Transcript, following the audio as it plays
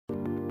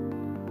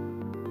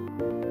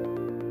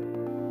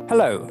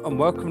Hello, and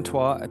welcome to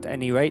our At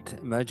Any Rate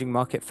Emerging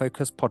Market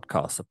Focus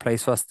podcast, a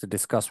place for us to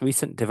discuss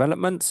recent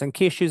developments and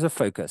key issues of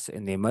focus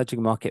in the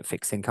emerging market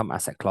fixed income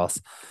asset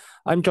class.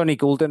 I'm Johnny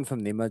Goulden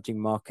from the Emerging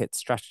Market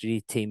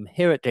Strategy team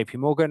here at JP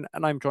Morgan,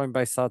 and I'm joined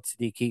by Saad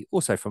Siddiqui,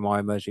 also from our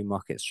Emerging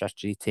Market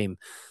Strategy team.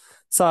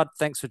 Saad,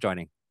 thanks for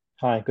joining.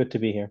 Hi, good to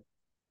be here.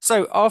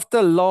 So,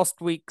 after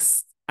last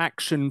week's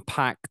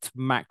action-packed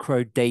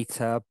macro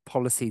data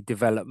policy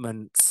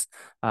developments,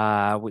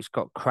 which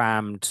got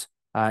crammed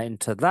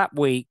into that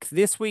week,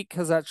 this week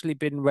has actually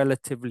been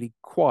relatively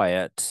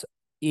quiet.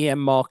 EM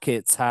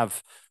markets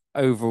have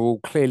overall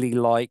clearly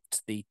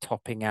liked the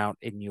topping out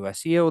in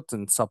US yields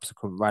and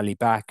subsequent rally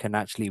back. And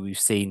actually, we've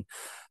seen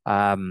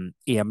EM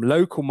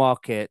local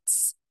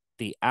markets,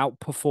 the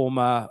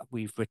outperformer.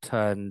 We've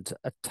returned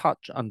a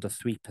touch under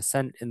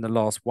 3% in the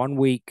last 1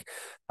 week,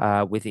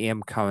 with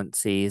EM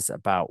currencies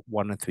about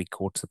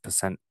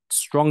 1.75%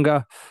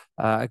 stronger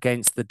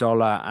against the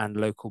dollar, and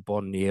local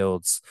bond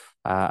yields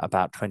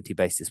about 20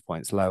 basis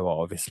points lower,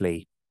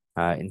 obviously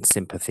in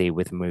sympathy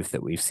with the move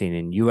that we've seen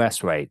in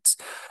US rates.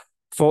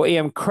 For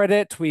EM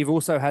credit, we've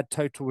also had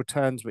total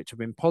returns which have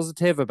been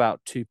positive,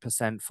 about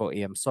 2% for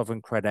EM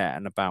sovereign credit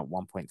and about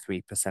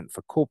 1.3%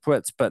 for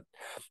corporates. But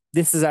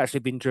this has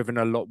actually been driven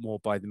a lot more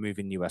by the move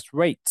in US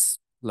rates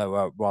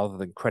lower rather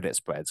than credit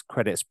spreads.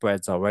 Credit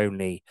spreads are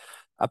only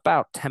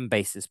about 10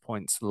 basis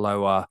points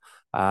lower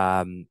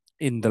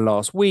in the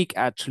last week,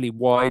 actually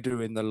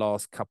wider in the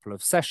last couple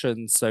of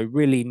sessions. So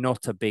really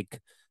not a big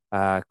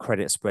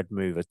credit spread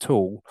move at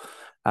all.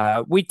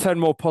 We turned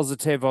more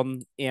positive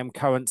on EM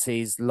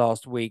currencies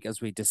last week,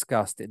 as we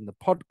discussed in the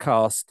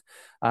podcast.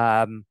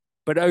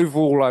 But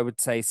overall, I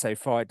would say so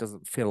far, it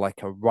doesn't feel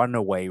like a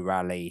runaway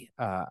rally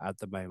at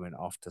the moment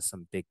after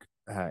some big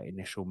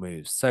initial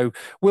moves. So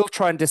we'll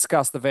try and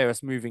discuss the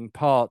various moving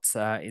parts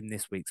in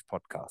this week's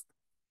podcast.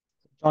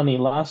 Johnny,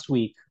 last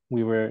week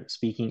we were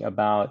speaking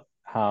about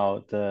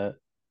how the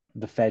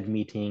Fed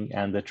meeting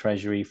and the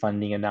Treasury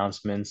funding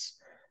announcements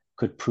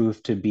could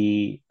prove to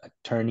be a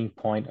turning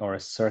point or a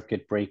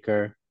circuit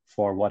breaker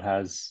for what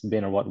has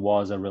been or what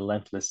was a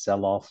relentless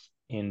sell-off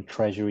in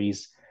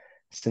treasuries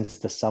since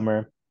the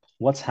summer.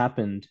 What's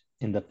happened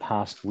in the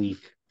past week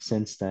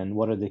since then?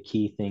 What are the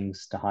key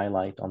things to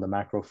highlight on the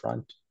macro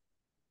front?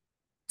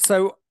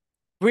 So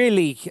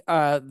really,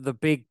 the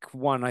big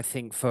one, I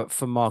think,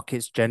 for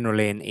markets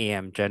generally and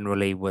EM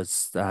generally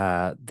was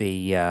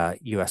the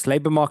US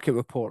labor market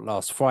report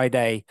last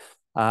Friday.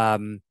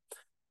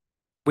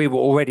 We were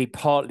already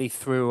partly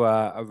through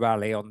a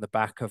rally on the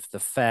back of the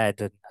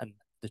Fed and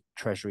the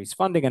Treasury's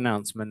funding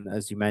announcement,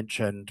 as you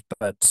mentioned,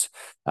 but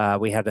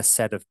we had a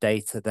set of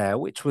data there,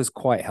 which was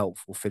quite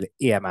helpful for the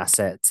EM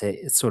assets.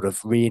 It sort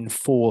of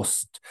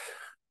reinforced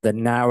the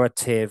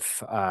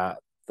narrative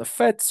the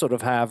Fed sort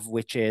of have,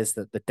 which is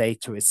that the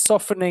data is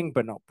softening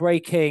but not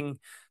breaking,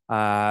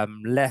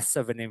 less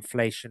of an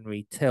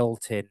inflationary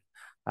tilt in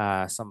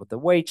some of the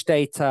wage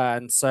data,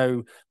 and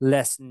so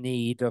less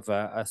need of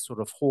a sort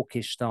of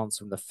hawkish stance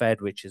from the Fed,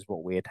 which is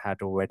what we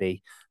had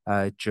already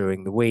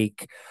during the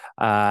week.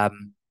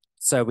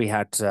 So we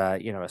had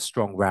a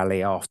strong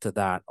rally after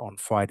that on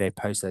Friday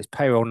post those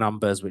payroll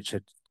numbers, which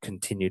had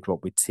continued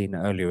what we'd seen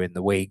earlier in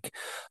the week.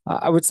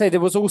 I would say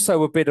there was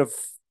also a bit of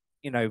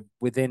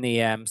within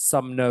EM,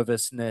 some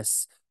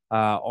nervousness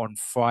on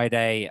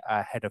Friday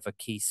ahead of a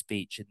key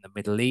speech in the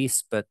Middle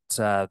East, but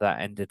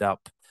that ended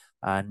up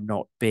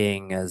not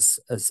being as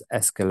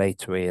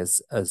escalatory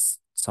as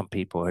some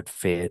people had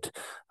feared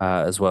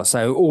as well.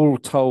 So all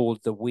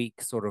told, the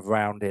week sort of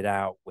rounded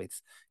out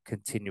with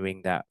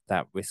continuing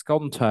that risk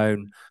on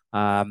tone.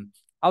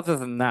 Other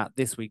than that,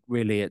 this week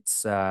really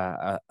it's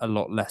a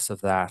lot less of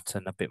that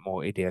and a bit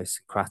more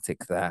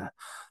idiosyncratic there.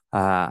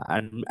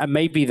 And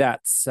maybe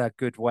that's a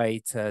good way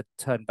to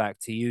turn back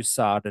to you,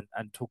 Saad,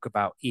 and talk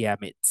about EM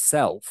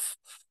itself.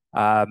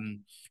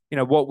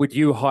 What would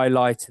you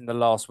highlight in the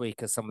last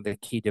week as some of the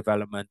key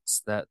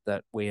developments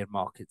that we in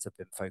markets have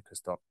been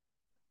focused on?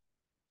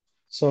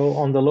 So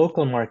on the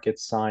local market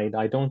side,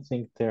 I don't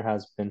think there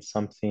has been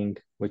something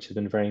which has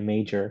been very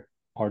major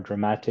or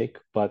dramatic,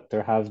 but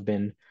there have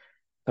been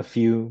a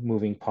few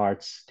moving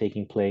parts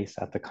taking place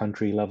at the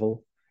country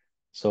level.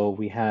 So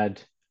we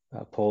had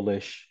a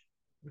Polish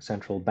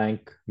central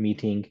bank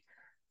meeting.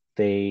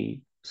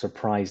 They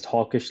surprised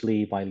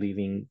hawkishly by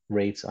leaving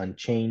rates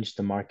unchanged.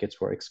 The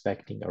markets were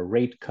expecting a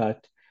rate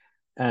cut.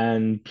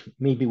 And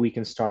maybe we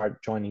can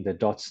start joining the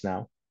dots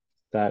now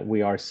that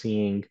we are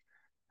seeing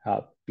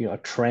a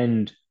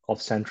trend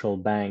of central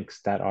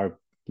banks that are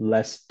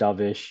less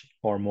dovish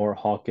or more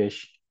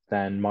hawkish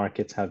than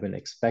markets have been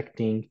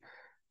expecting.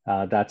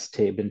 That's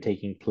been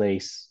taking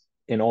place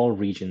in all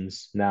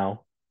regions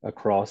now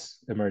across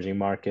emerging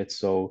markets.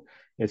 So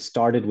it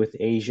started with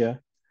Asia,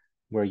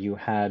 where you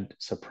had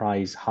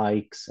surprise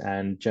hikes,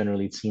 and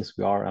generally it seems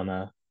we are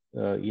on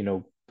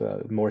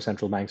more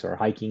central banks are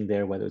hiking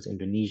there, whether it's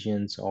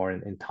Indonesians or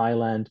in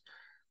Thailand.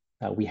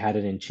 We had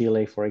it in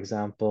Chile, for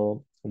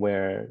example,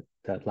 where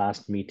that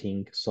last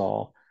meeting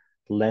saw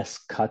less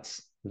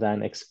cuts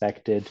than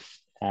expected,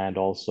 and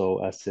also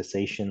a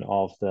cessation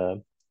of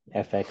the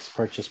FX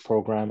purchase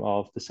program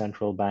of the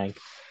central bank,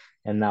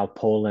 and now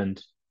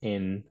Poland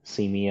in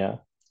CEMEA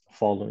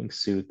following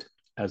suit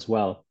as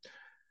well.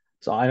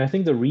 So, and I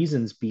think the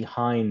reasons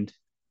behind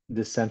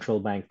this central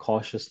bank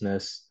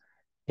cautiousness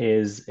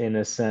is, in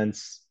a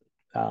sense,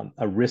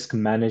 a risk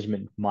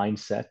management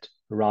mindset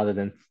rather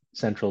than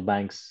central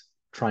banks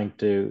trying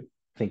to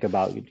think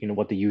about,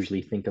 what they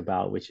usually think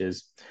about, which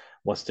is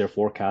what's their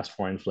forecast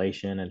for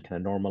inflation and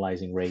kind of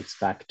normalizing rates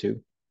back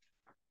to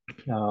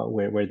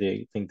where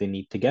they think they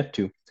need to get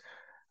to.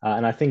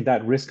 And I think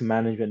that risk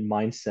management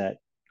mindset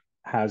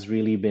has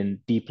really been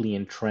deeply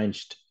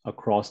entrenched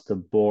across the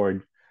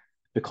board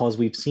because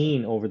we've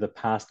seen over the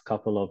past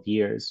couple of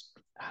years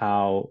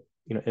how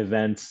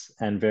events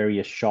and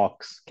various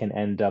shocks can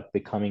end up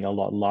becoming a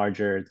lot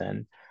larger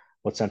than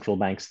what central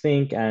banks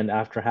think. And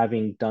after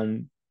having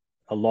done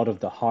a lot of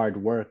the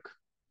hard work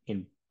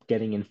in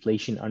getting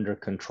inflation under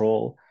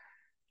control,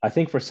 I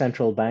think for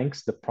central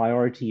banks, the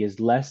priority is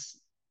less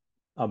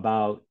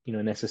about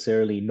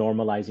necessarily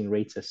normalizing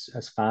rates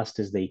as fast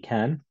as they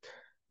can,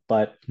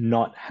 but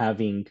not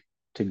having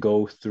to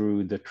go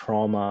through the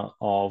trauma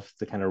of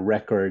the kind of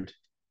record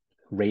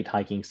rate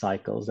hiking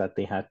cycles that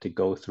they had to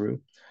go through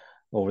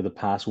over the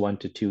past 1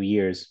 to 2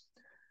 years.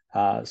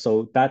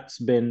 So that's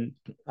been,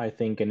 I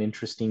think, an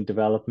interesting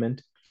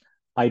development.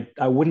 I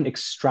wouldn't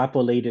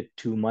extrapolate it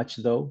too much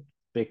though,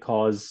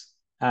 because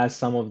as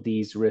some of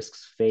these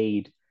risks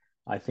fade,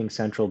 I think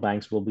central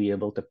banks will be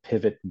able to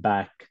pivot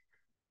back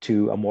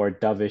to a more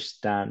dovish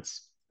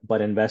stance.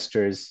 But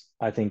investors,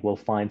 I think, will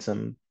find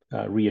some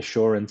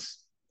reassurance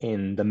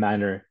in the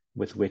manner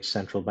with which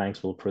central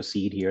banks will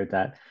proceed here,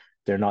 that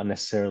they're not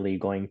necessarily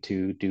going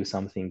to do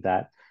something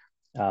that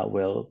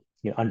will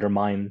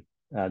undermine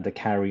the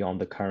carry on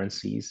the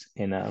currencies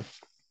in an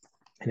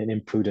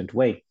imprudent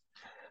way.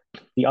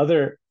 The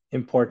other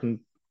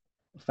important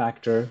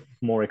factor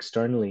more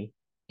externally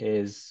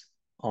is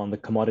on the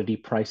commodity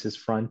prices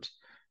front.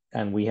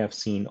 And we have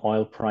seen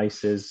oil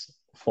prices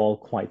fall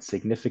quite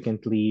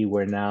significantly.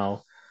 We're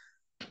now,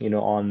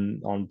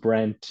 on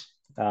Brent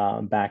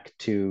back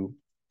to,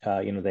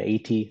 the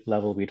 80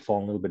 level. We'd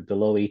fallen a little bit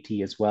below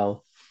 80 as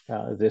well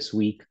this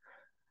week.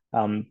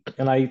 And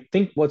I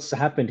think what's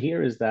happened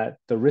here is that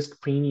the risk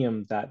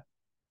premium that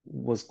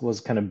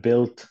was kind of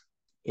built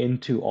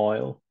into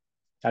oil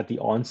at the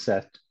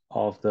onset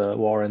of the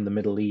war in the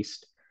Middle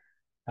East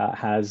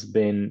has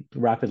been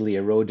rapidly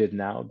eroded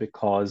now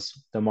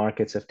because the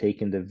markets have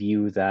taken the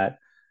view that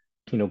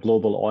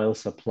global oil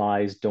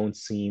supplies don't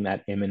seem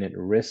at imminent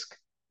risk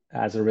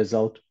as a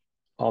result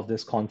of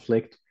this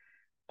conflict.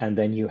 And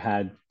then you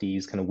had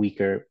these kind of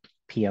weaker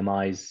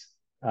PMIs,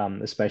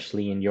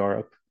 especially in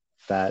Europe,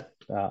 that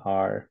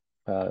are,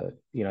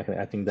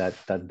 I think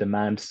that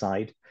demand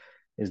side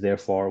is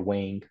therefore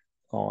weighing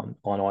on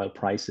oil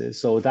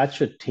prices. So that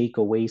should take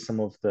away some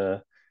of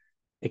the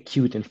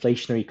acute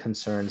inflationary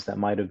concerns that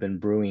might have been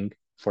brewing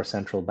for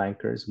central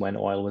bankers when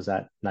oil was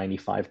at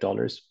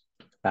 $95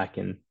 back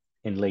in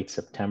late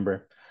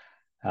September,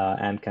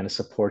 and kind of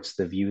supports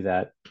the view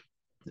that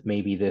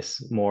maybe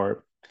this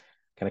more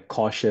kind of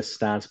cautious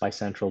stance by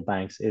central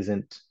banks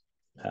isn't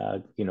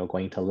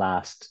going to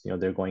last.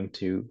 They're going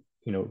to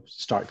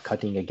start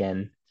cutting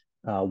again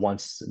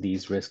once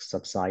these risks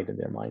subside in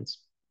their minds.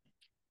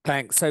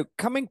 Thanks. So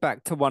coming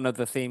back to one of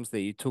the themes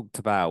that you talked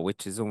about,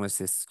 which is almost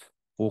this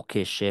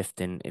hawkish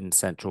shift in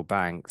central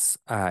banks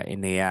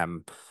in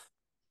EM,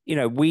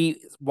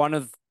 one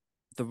of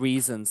the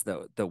reasons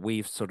that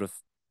we've sort of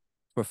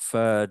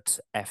preferred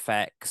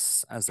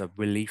FX as a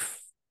relief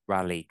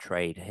rally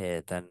trade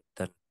here than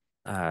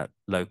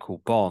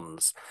local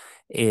bonds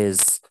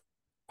is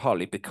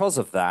partly because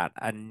of that.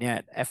 And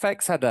yet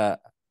FX had a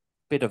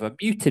bit of a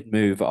muted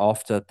move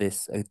after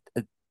this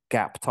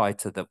gap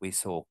tighter that we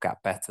saw,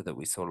 gap better that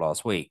we saw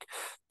last week.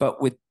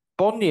 But with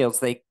bond yields,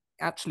 they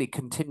actually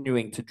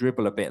continuing to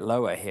dribble a bit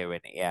lower here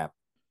in EM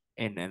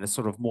in a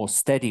sort of more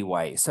steady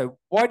way. So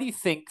why do you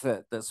think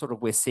that sort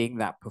of we're seeing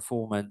that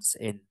performance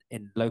in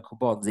local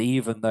bonds,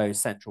 even though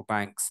central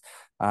banks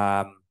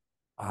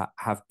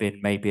have been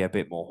maybe a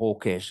bit more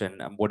hawkish?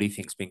 And what do you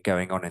think's been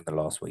going on in the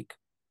last week?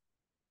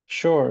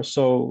 Sure.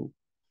 So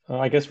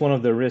I guess one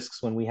of the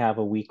risks when we have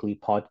a weekly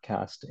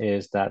podcast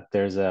is that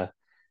there's a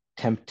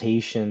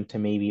temptation to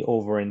maybe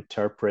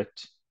overinterpret,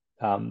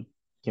 um,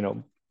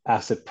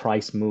 asset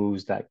price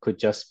moves that could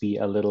just be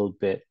a little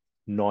bit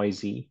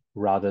noisy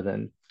rather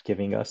than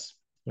giving us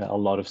a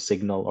lot of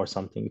signal or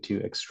something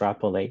to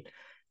extrapolate.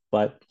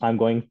 But I'm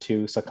going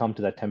to succumb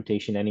to that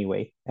temptation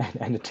anyway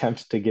and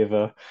attempt to give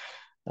a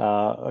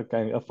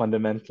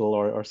fundamental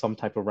or some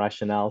type of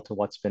rationale to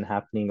what's been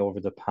happening over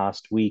the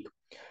past week.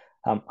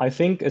 I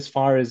think as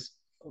far as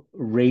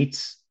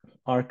rates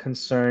are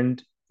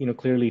concerned,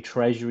 clearly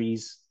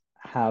treasuries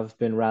have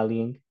been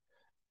rallying.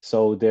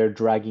 So they're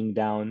dragging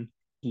down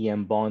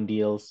EM bond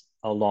deals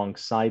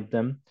alongside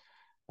them.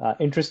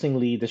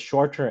 Interestingly, the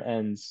shorter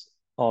ends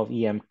of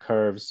EM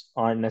curves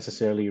aren't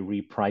necessarily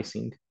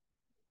repricing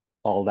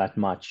all that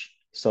much.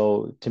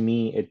 So to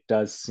me, it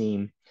does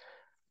seem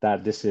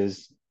that this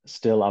is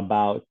still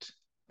about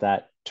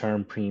that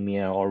term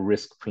premia or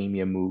risk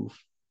premia move,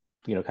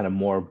 kind of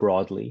more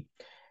broadly.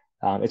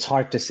 It's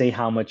hard to say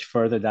how much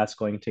further that's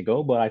going to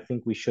go, but I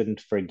think we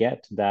shouldn't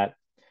forget that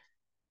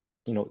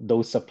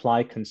those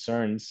supply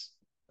concerns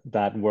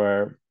that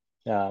were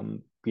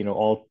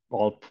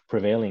all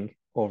prevailing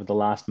over the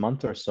last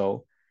month or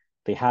so,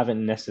 they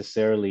haven't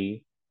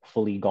necessarily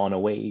fully gone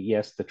away.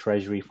 Yes, the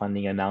Treasury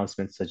funding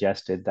announcement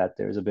suggested that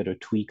there's a bit of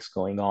tweaks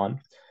going on,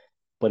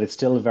 but it's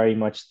still very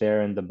much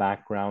there in the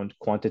background.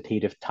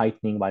 Quantitative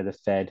tightening by the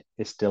Fed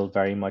is still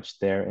very much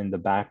there in the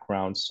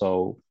background.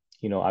 So,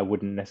 I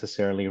wouldn't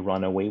necessarily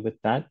run away with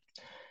that.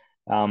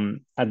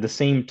 At the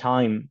same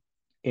time,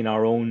 in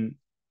our own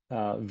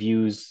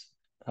views,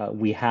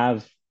 we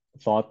have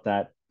thought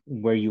that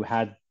where you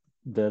had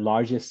the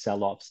largest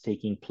sell-offs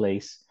taking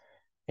place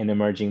in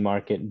emerging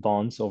market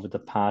bonds over the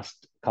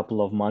past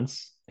couple of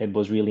months, it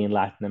was really in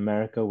Latin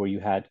America where you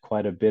had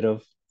quite a bit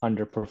of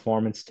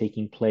underperformance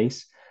taking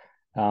place.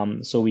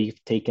 So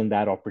we've taken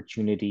that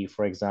opportunity,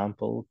 for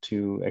example,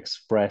 to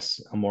express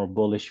a more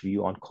bullish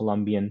view on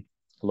Colombian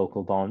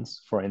local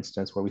bonds, for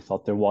instance, where we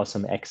thought there was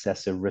some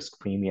excessive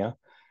risk premia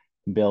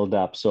build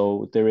up.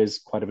 So there is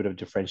quite a bit of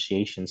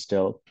differentiation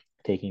still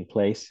taking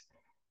place.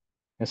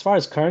 As far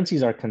as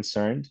currencies are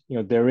concerned,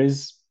 there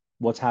is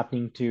what's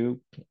happening to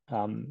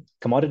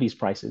commodities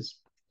prices.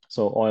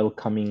 So oil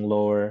coming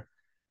lower,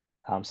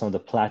 some of the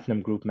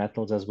platinum group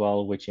metals as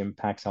well, which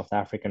impact South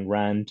African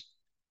rand.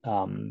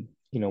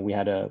 We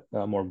had a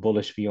more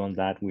bullish view on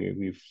that.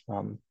 We've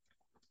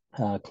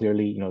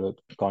clearly,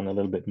 gone a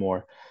little bit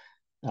more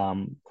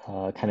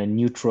kind of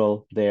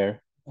neutral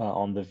there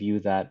on the view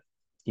that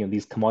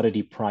these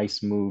commodity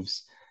price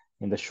moves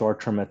in the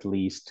short term at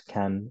least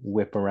can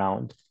whip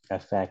around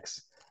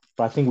FX.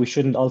 But I think we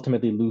shouldn't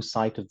ultimately lose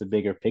sight of the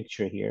bigger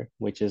picture here,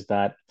 which is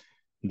that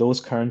those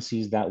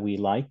currencies that we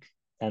like,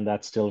 and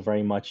that's still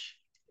very much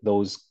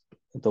those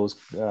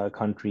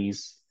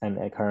countries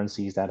and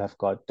currencies that have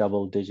got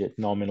double-digit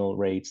nominal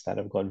rates, that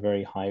have got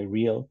very high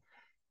real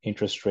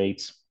interest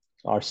rates,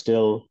 are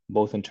still,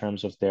 both in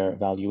terms of their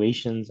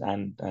valuations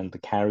and the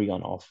carry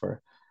on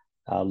offer,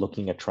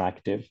 looking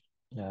attractive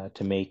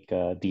to make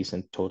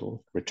decent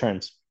total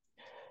returns.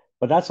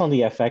 But that's on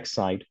the FX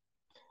side.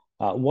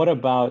 What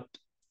about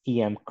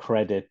EM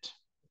credit,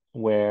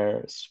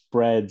 where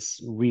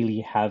spreads really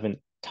haven't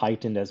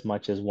tightened as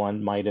much as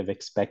one might have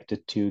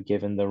expected to,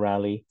 given the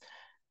rally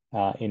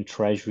in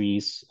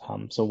treasuries?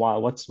 So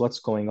what's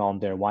going on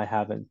there? Why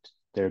haven't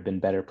there been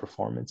better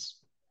performance?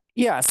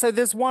 Yeah, so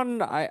there's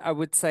one I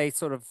would say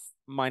sort of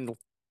minor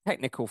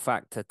technical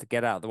factor to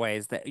get out of the way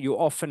is that you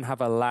often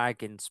have a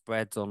lag in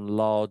spreads on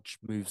large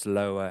moves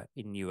lower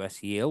in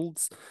US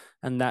yields,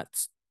 and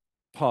that's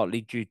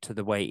partly due to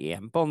the way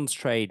EM bonds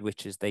trade,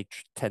 which is they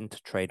tend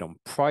to trade on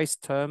price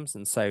terms,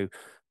 and so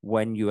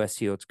when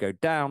US yields go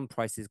down,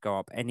 prices go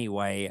up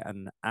anyway,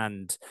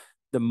 and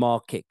the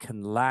market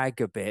can lag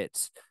a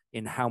bit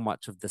in how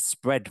much of the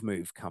spread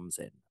move comes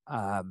in.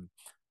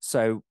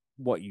 So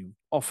what you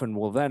often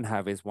will then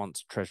have is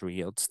once treasury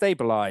yields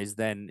stabilize,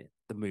 then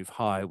the move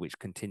higher, which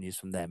continues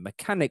from there,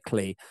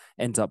 mechanically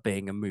ends up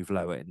being a move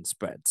lower in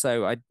spread.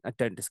 So I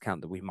don't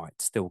discount that we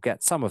might still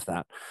get some of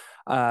that.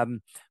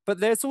 But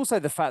there's also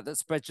the fact that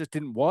spreads just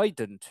didn't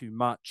widen too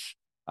much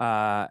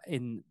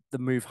in the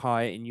move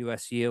higher in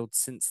US yields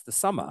since the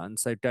summer, and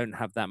so don't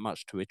have that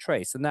much to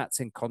retrace. And that's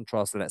in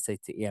contrast, let's say,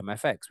 to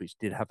EMFX, which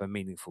did have a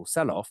meaningful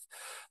sell-off.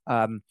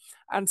 And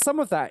some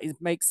of that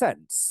makes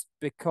sense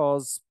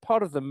because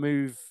part of the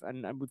move,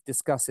 and we've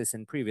discussed this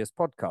in previous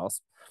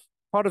podcasts,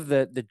 part of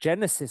the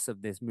genesis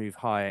of this move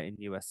higher in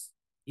US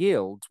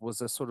yields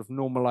was a sort of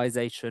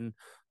normalization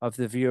of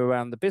the view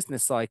around the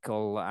business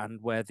cycle and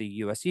where the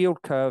US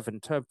yield curve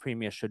and term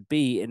premium should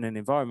be in an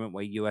environment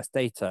where US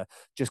data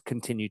just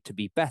continued to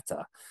be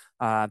better.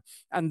 And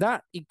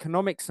that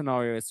economic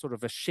scenario is sort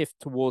of a shift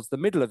towards the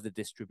middle of the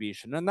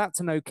distribution, and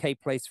that's an okay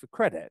place for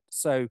credit.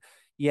 So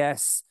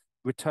yes,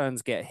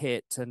 returns get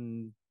hit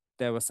and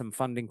there were some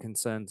funding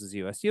concerns as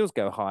US yields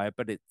go higher,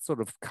 but it's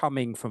sort of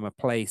coming from a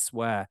place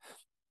where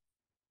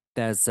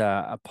there's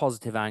a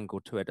positive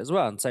angle to it as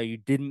well. And so you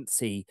didn't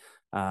see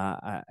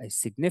a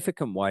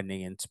significant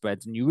widening in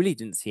spreads, and you really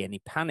didn't see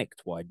any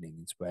panicked widening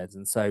in spreads.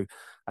 And so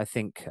I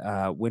think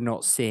we're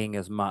not seeing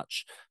as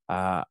much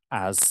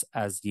as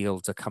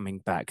yields are coming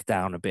back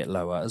down a bit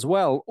lower as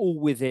well, all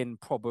within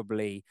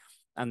probably,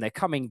 and they're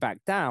coming back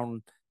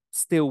down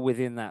still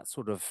within that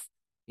sort of,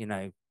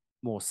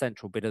 more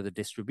central bit of the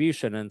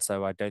distribution. And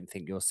so I don't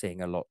think you're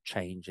seeing a lot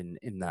change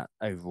in that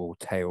overall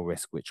tail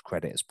risk which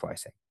credit is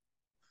pricing.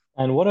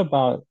 And what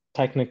about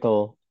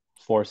technical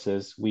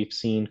forces? We've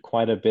seen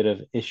quite a bit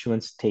of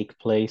issuance take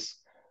place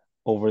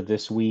over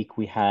this week.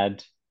 We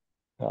had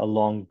a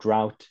long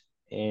drought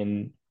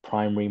in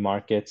primary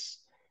markets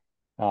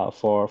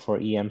for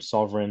EM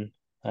sovereign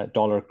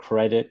dollar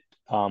credit.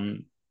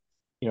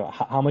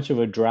 How much of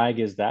a drag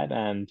is that?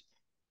 And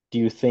do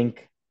you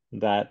think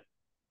that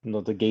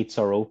the gates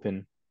are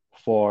open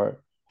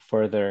for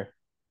further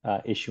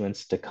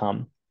issuance to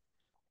come?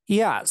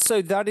 Yeah,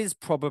 so that is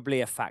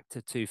probably a factor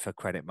too for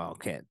credit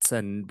markets.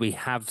 And we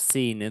have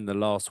seen in the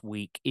last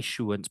week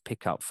issuance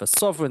pick up for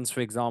sovereigns,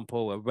 for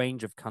example, a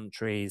range of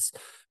countries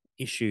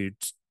issued,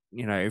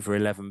 over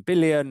 11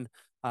 billion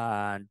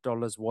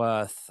dollars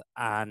worth.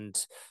 And,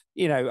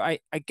 I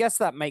guess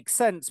that makes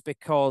sense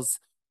because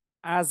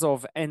as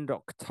of end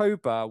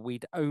October,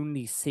 we'd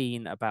only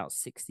seen about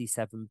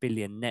 67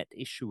 billion net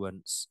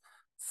issuance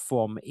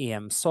from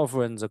EM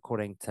sovereigns,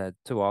 according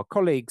to our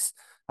colleagues'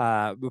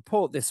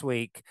 report this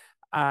week.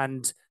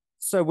 And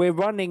so we're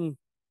running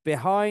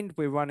behind.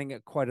 We're running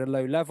at quite a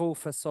low level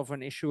for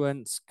sovereign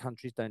issuance.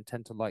 Countries don't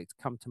tend to like to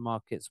come to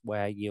markets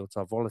where yields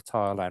are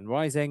volatile and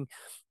rising.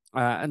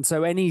 And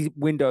so any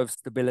window of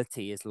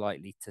stability is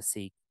likely to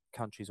see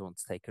countries want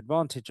to take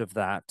advantage of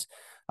that.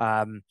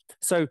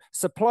 So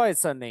supply has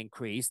certainly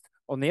increased.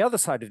 On the other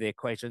side of the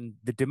equation,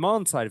 the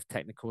demand side of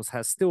technicals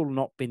has still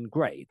not been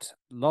great.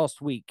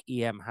 Last week,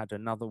 EM had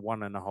another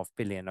 1.5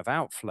 billion of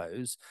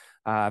outflows,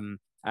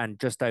 and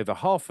just over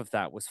half of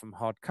that was from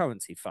hard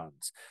currency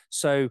funds.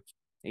 So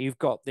you've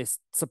got this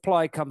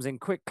supply comes in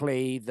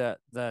quickly,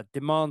 the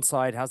demand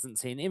side hasn't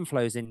seen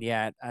inflows in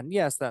yet. And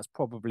yes, that's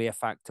probably a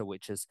factor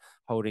which is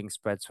holding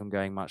spreads from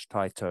going much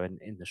tighter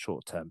in the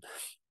short term.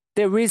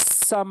 There is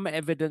some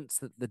evidence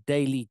that the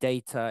daily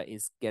data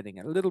is getting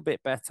a little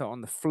bit better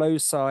on the flow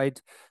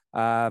side,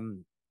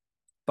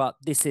 but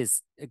this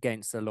is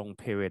against a long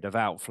period of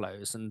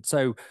outflows. And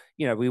so,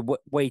 we're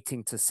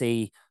waiting to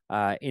see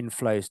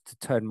inflows to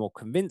turn more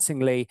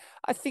convincingly.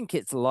 I think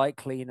it's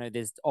likely,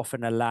 there's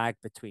often a lag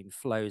between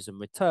flows and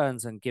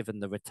returns. And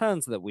given the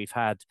returns that we've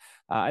had,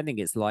 I think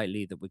it's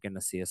likely that we're going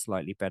to see a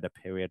slightly better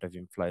period of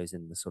inflows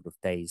in the sort of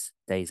days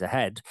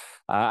ahead.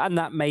 And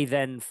that may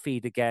then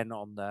feed again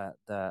on the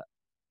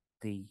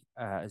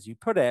as you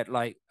put it,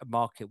 like a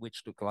market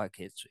which look like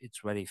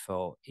it's ready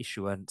for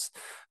issuance.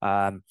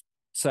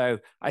 So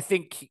I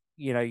think,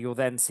 you'll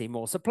then see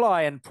more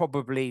supply, and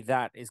probably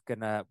that is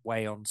going to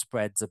weigh on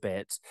spreads a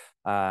bit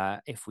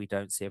if we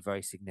don't see a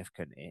very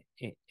significant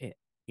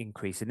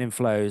increase in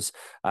inflows.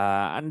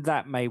 And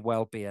that may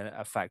well be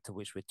a factor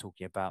which we're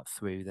talking about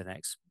through the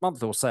next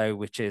month or so,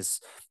 which is,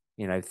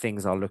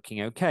 things are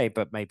looking okay,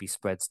 but maybe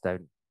spreads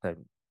don't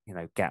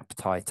gap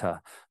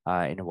tighter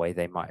in a way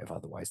they might have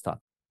otherwise done.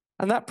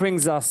 And that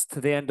brings us to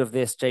the end of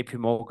this JP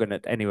Morgan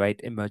at Any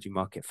Rate Emerging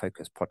Market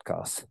Focus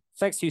podcast.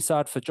 Thanks to you,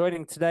 Saad, for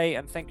joining today,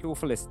 and thank you all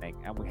for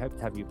listening. And we hope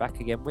to have you back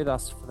again with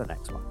us for the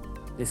next one.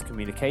 This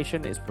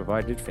communication is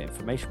provided for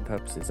information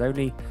purposes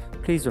only.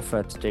 Please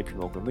refer to JP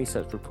Morgan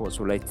research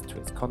reports related to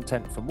its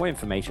content for more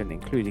information,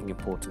 including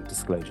important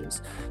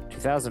disclosures.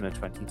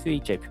 2023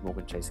 JP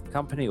Morgan Chase &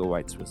 Company, all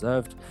rights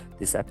reserved.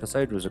 This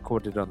episode was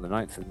recorded on the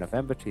 9th of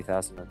November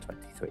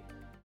 2023.